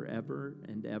last forever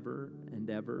and ever and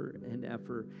ever and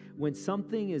ever. When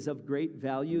something is of great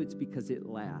value, it's because it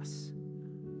lasts.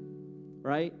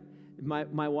 Right?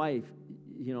 My wife,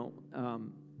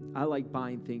 I like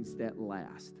buying things that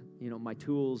last. My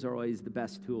tools are always the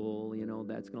best tool,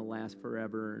 that's going to last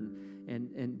forever,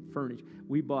 and furniture.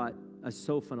 We bought a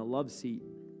sofa and a love seat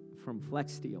from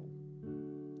Flex Steel,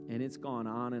 and it's gone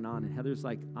on. And Heather's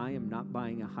like, I am not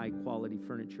buying a high-quality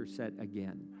furniture set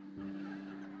again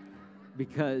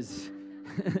because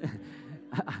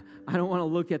I don't want to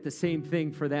look at the same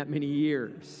thing for that many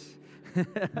years.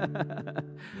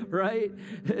 Right?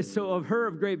 So of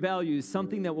great value is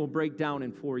something that will break down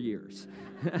in 4 years.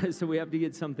 So we have to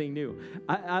get something new.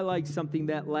 I like something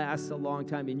that lasts a long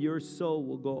time, and your soul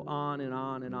will go on and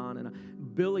on and on and on.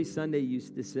 Billy Sunday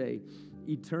used to say,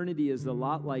 eternity is a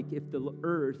lot like if the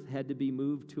earth had to be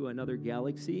moved to another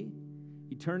galaxy.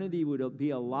 Eternity would be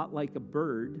a lot like a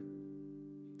bird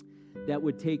that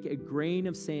would take a grain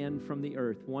of sand from the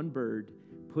earth, one bird,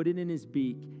 put it in his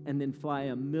beak, and then fly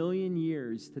 1,000,000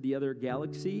 years to the other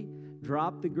galaxy,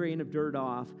 drop the grain of dirt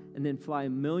off, and then fly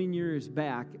 1,000,000 years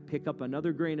back, pick up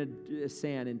another grain of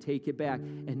sand and take it back,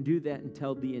 and do that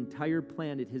until the entire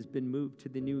planet has been moved to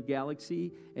the new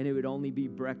galaxy, and it would only be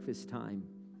breakfast time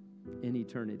in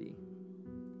eternity.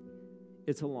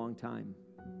 It's a long time.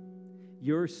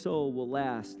 Your soul will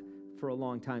last for a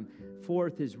long time.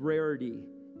 4th is rarity.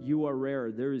 You are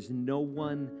rare. There is no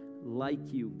one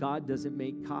like you. God doesn't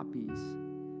make copies.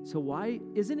 So why,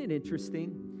 isn't it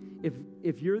interesting?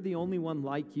 If you're the only one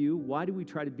like you, why do we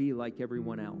try to be like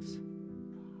everyone else?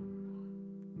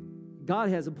 God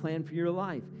has a plan for your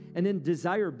life. And then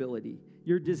desirability.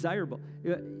 You're desirable.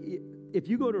 If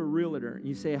you go to a realtor and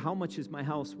you say, how much is my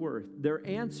house worth? Their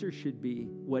answer should be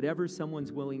whatever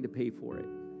someone's willing to pay for it.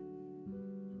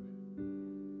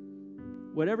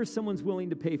 Whatever someone's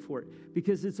willing to pay for it.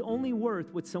 Because it's only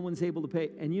worth what someone's able to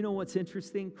pay. And you know what's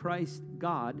interesting? Christ,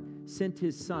 God, sent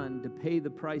his son to pay the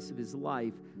price of his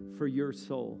life for your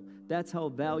soul. That's how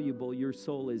valuable your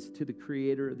soul is to the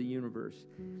creator of the universe.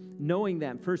 Knowing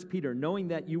that, 1 Peter, knowing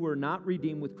that you were not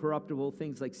redeemed with corruptible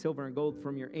things like silver and gold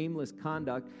from your aimless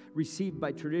conduct received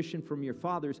by tradition from your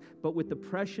fathers, but with the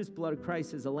precious blood of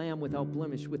Christ as a lamb without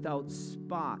blemish, without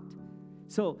spot.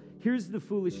 So here's the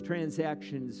foolish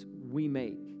transactions we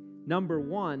make. Number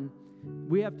 1,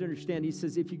 we have to understand, he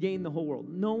says, if you gain the whole world,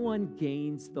 no one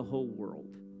gains the whole world.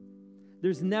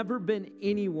 There's never been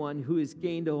anyone who has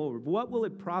gained a whole world. What will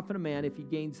it profit a man if he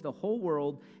gains the whole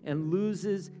world and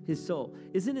loses his soul?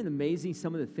 Isn't it amazing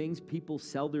some of the things people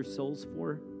sell their souls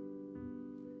for?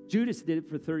 Judas did it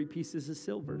for 30 pieces of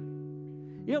silver.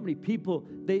 You know how many people,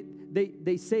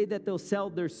 they say that they'll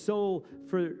sell their soul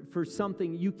for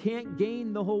something. You can't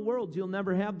gain the whole world. You'll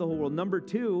never have the whole world. Number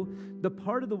 2, the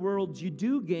part of the world you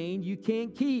do gain, you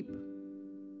can't keep.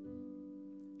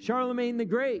 Charlemagne the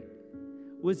Great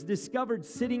was discovered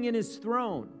sitting in his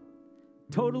throne,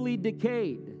 totally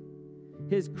decayed,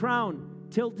 his crown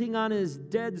tilting on his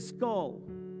dead skull,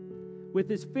 with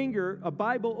his finger, a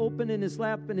Bible open in his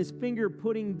lap, and his finger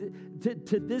pointing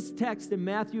to this text in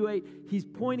Matthew 8. He's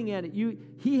pointing at it.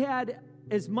 He had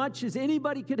as much as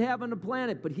anybody could have on the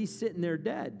planet, but he's sitting there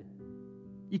dead.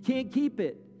 You can't keep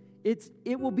it.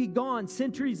 It will be gone.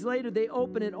 Centuries later, they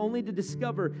open it only to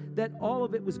discover that all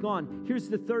of it was gone. Here's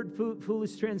the third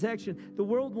foolish transaction. The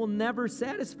world will never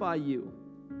satisfy you.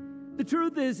 The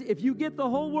truth is, if you get the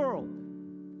whole world,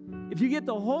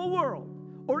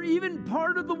 or even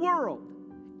part of the world,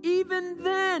 even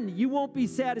then you won't be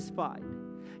satisfied.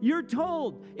 You're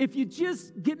told if you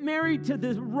just get married to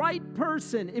the right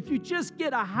person, if you just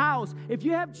get a house, if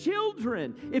you have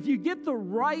children, if you get the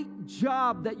right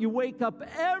job that you wake up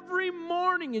every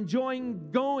morning enjoying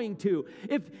going to,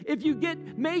 if you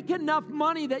make enough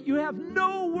money that you have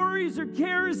no worries or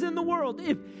cares in the world,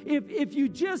 if you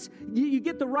just you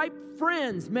get the right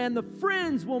friends, man, the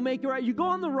friends will make it right. You go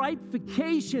on the right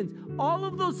vacations, all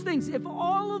of those things. If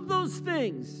all of those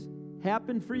things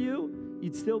happen for you,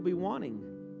 you'd still be wanting.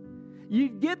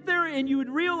 You'd get there and you would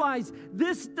realize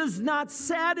this does not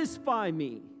satisfy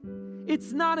me.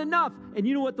 It's not enough. And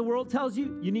you know what the world tells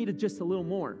you? You need just a little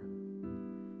more.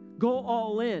 Go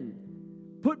all in.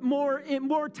 Put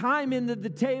more time into the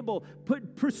table.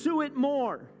 Pursue it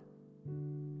more.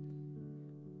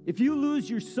 If you lose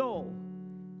your soul,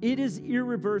 it is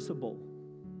irreversible.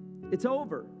 It's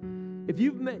over. If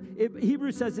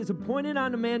Hebrews says it's appointed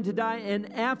on a man to die,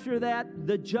 and after that,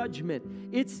 the judgment.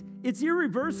 It's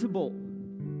irreversible.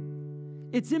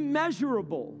 It's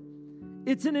immeasurable.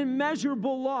 It's an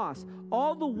immeasurable loss.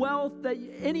 All the wealth that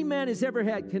any man has ever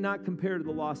had cannot compare to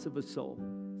the loss of a soul.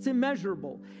 It's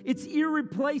immeasurable. It's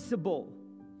irreplaceable.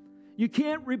 You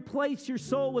can't replace your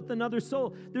soul with another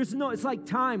soul. It's like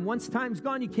time. Once time's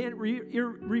gone, you can't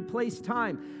replace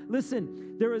time.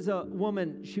 Listen, there was a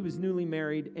woman, she was newly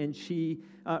married, and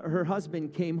her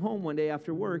husband came home one day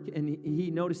after work, and he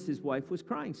noticed his wife was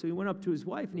crying. So he went up to his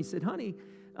wife, and he said, honey,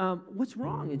 what's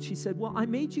wrong? And she said, well, I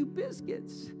made you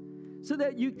biscuits so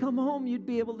that you'd come home, you'd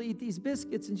be able to eat these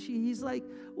biscuits. And he's like,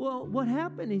 well, what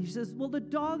happened? And he says, well, the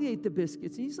dog ate the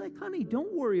biscuits. And he's like, honey,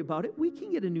 don't worry about it. We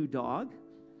can get a new dog.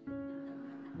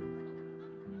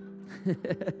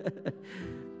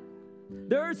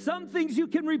 There are some things you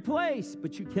can replace,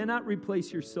 but you cannot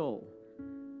replace your soul.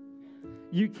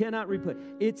 You cannot replace.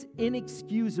 It's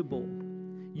inexcusable.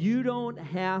 You don't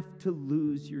have to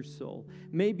lose your soul.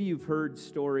 Maybe you've heard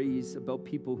stories about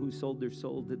people who sold their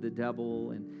soul to the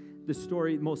devil, and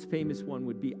the most famous one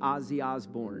would be Ozzy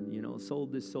Osbourne,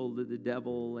 sold his soul to the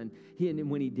devil, and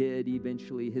when he did,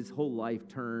 eventually his whole life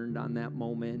turned on that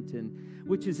moment, and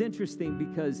which is interesting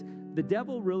because the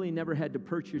devil really never had to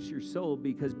purchase your soul,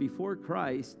 because before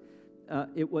Christ,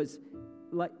 it was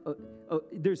like,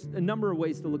 there's a number of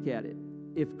ways to look at it.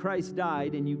 If Christ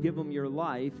died and you give him your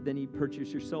life, then he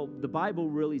purchased your soul. The Bible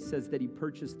really says that he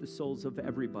purchased the souls of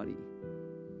everybody,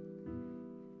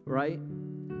 right?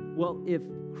 Well, if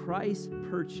Christ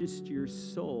purchased your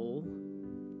soul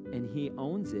and he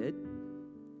owns it,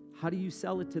 how do you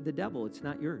sell it to the devil? It's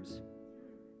not yours,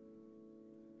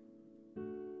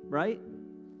 right?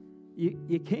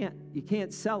 You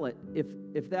can't sell it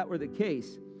if that were the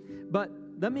case. But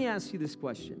let me ask you this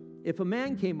question. If a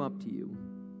man came up to you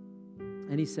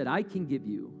and he said, I can give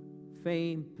you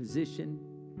fame, position,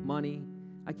 money,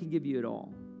 I can give you it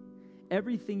all.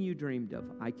 Everything you dreamed of,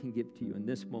 I can give to you in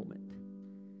this moment.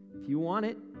 If you want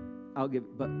it, I'll give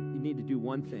it, but you need to do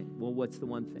one thing. Well, what's the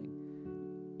one thing?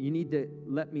 You need to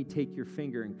let me take your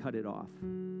finger and cut it off,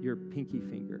 your pinky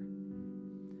finger.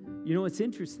 You know what's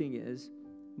interesting is,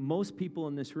 most people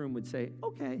in this room would say,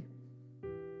 okay.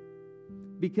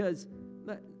 Because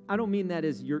I don't mean that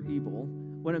as you're evil.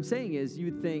 What I'm saying is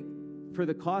you'd think, for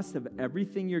the cost of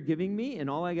everything you're giving me and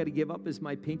all I got to give up is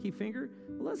my pinky finger,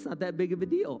 well, that's not that big of a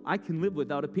deal. I can live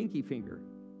without a pinky finger,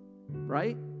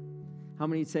 right? How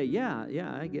many say, yeah,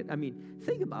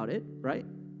 think about it, right?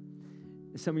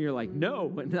 Some of you are like,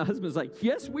 no. And the husband's like,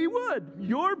 yes, we would.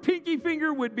 Your pinky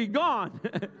finger would be gone.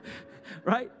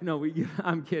 Right? No,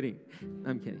 I'm kidding.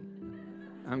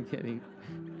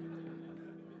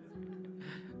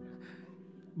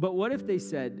 But what if they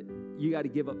said, you got to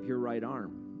give up your right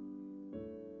arm?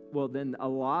 Well, then a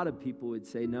lot of people would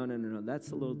say, no,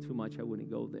 that's a little too much. I wouldn't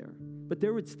go there. But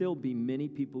there would still be many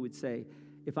people who would say,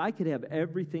 if I could have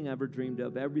everything I ever dreamed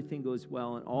of, everything goes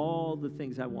well, and all the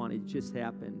things I wanted just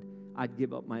happened, I'd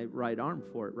give up my right arm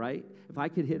for it, right? If I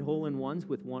could hit hole-in-ones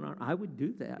with one arm, I would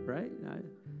do that, right?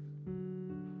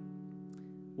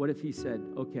 What if he said,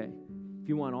 okay, if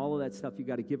you want all of that stuff, you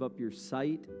got to give up your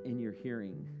sight and your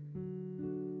hearing.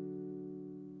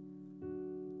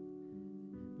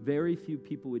 Very few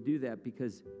people would do that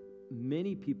because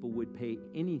many people would pay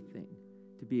anything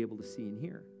to be able to see and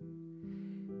hear.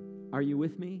 Are you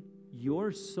with me?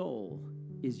 Your soul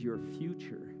is your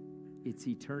future. It's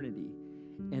eternity.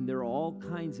 And there are all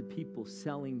kinds of people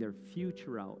selling their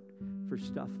future out for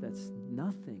stuff that's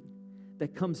nothing,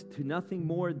 that comes to nothing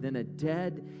more than a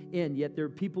dead end. Yet there are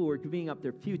people who are giving up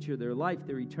their future, their life,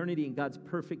 their eternity in God's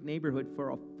perfect neighborhood for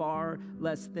a far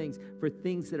less things, for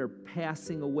things that are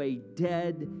passing away,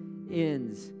 dead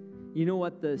ends. You know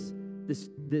what it's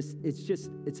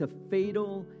a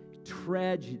fatal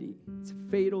tragedy. It's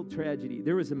a fatal tragedy.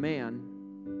 There was a man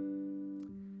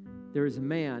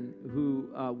who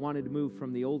wanted to move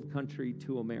from the old country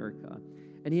to America.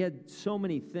 And he had so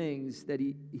many things that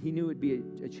he knew it would be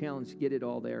a challenge to get it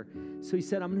all there. So he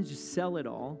said, I'm going to just sell it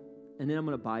all, and then I'm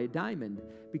going to buy a diamond,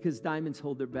 because diamonds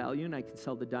hold their value, and I can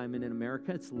sell the diamond in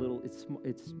America.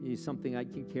 It's something I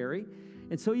can carry.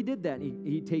 And so he did that.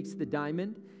 He takes the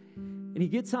diamond, and he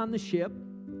gets on the ship,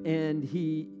 and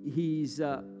he's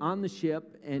on the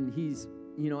ship, and he's,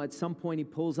 at some point he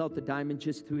pulls out the diamond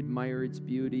just to admire its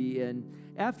beauty. And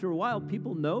after a while,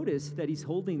 people notice that he's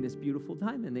holding this beautiful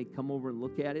diamond. They come over and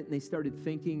look at it, and they started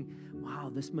thinking,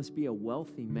 wow, this must be a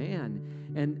wealthy man.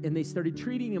 And they started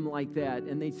treating him like that.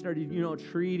 And they started,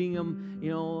 treating him,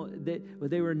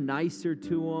 they were nicer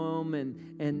to him,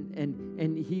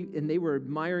 and they were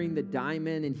admiring the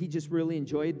diamond, and he just really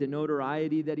enjoyed the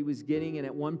notoriety that he was getting. And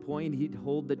at one point, he'd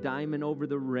hold the diamond over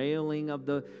the railing of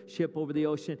the ship over the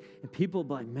ocean, and people would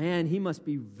be like, man, he must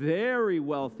be very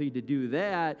wealthy to do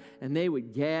that. And they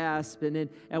would gasp. And then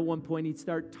at one point, he'd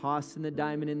start tossing the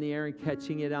diamond in the air and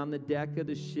catching it on the deck of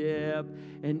the ship.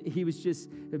 And he was just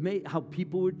amazed how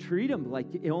people would treat him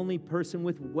like the only person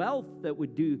with wealth that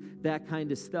would do that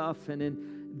kind of stuff. And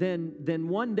then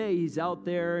one day he's out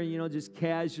there, just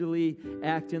casually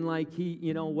acting like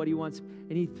he, what he wants.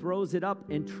 And he throws it up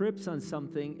and trips on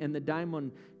something, and the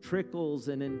diamond trickles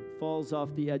and then falls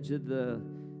off the edge of the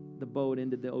boat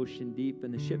into the ocean deep,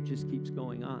 and the ship just keeps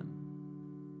going on.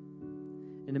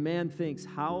 And the man thinks,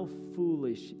 how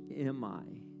foolish am I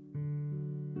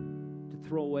to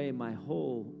throw away my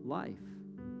whole life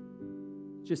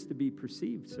just to be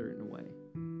perceived a certain way?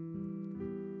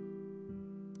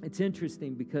 It's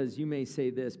interesting, because you may say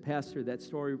this, Pastor, that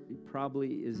story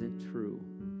probably isn't true.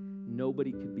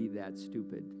 Nobody could be that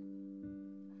stupid.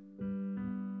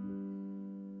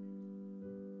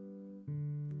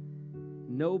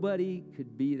 Nobody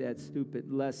could be that stupid,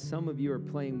 unless some of you are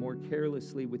playing more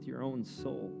carelessly with your own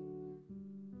soul,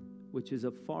 which is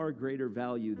of far greater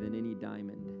value than any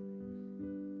diamond.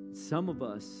 Some of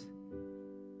us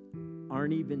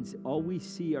aren't even, all we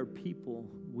see are people.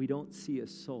 We don't see a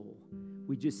soul.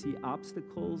 We just see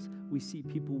obstacles. We see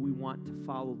people we want to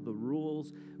follow the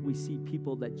rules. We see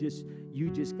people that you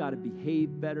just got to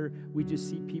behave better. We just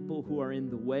see people who are in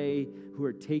the way, who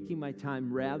are taking my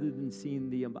time, rather than seeing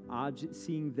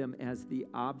them as the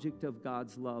object of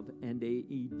God's love and an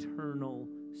eternal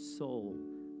soul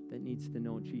that needs to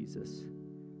know Jesus.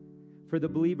 For the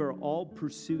believer, all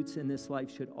pursuits in this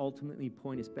life should ultimately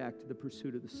point us back to the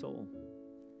pursuit of the soul.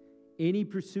 Any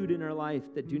pursuit in our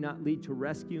life that do not lead to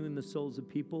rescuing the souls of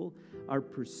people are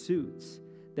pursuits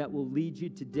that will lead you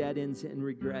to dead ends and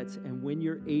regrets. And when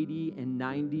you're 80 and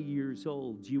 90 years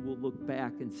old, you will look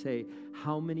back and say,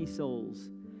 how many souls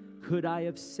could I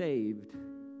have saved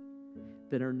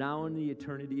that are now in the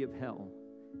eternity of hell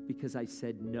because I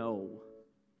said no?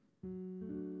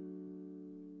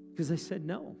 Because I said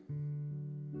no.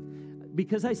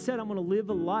 Because I said I'm going to live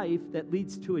a life that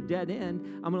leads to a dead end.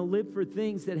 I'm going to live for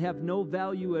things that have no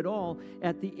value at all.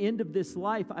 At the end of this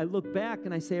life, I look back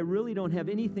and I say, I really don't have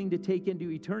anything to take into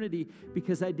eternity,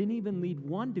 because I didn't even lead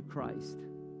one to Christ.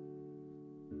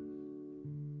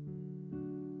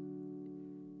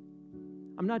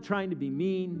 I'm not trying to be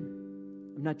mean.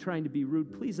 I'm not trying to be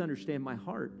rude. Please understand my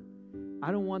heart.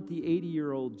 I don't want the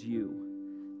 80-year-old you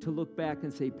to look back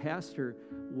and say, Pastor,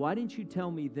 why didn't you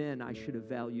tell me then I should have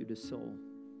valued a soul?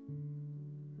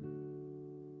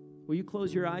 Will you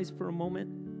close your eyes for a moment?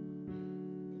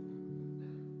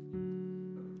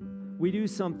 We do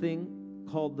something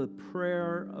called the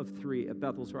Prayer of Three at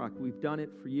Bethel's Rock. We've done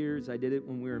it for years. I did it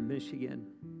when we were in Michigan.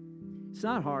 It's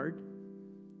not hard.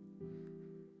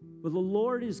 But the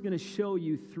Lord is going to show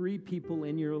you three people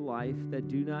in your life that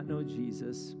do not know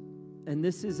Jesus. And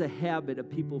this is a habit of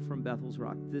people from Bethel's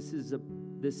Rock. This is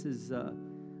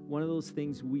one of those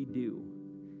things we do.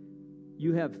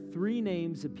 You have three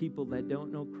names of people that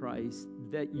don't know Christ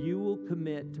that you will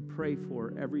commit to pray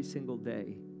for every single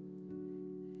day.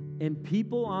 And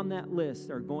people on that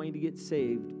list are going to get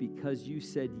saved because you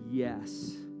said,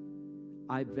 yes,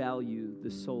 I value the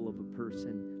soul of a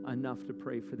person enough to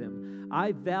pray for them.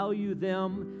 I value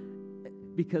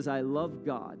them because I love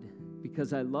God,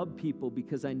 because I love people,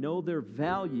 because I know their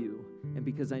value, and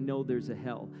because I know there's a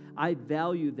hell. I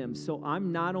value them, so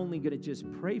I'm not only going to just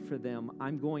pray for them,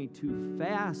 I'm going to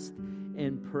fast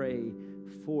and pray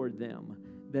for them.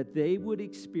 that they would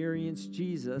experience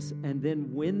Jesus, and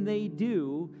then when they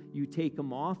do, you take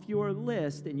them off your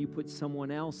list and you put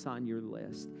someone else on your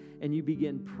list, and you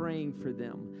begin praying for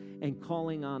them and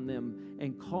calling on them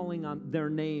and calling on their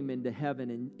name into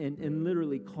heaven and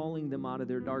literally calling them out of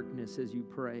their darkness as you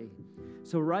pray.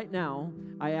 So right now,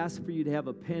 I ask for you to have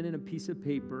a pen and a piece of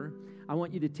paper. I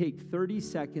want you to take 30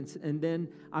 seconds, and then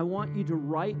I want you to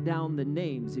write down the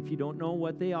names. If you don't know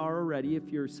what they are already, if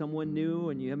you're someone new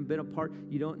and you haven't been a part,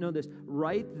 you don't know this,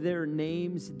 write their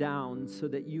names down so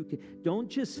that you can, don't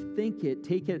just think it,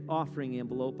 take an offering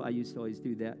envelope. I used to always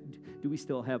do that. Do we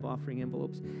still have offering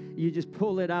envelopes? You just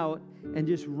pull it out and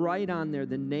just write on there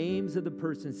the names of the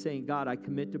person, saying, God, I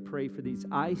commit to pray for these.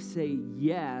 I say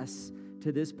yes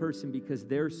to this person because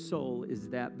their soul is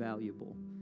that valuable.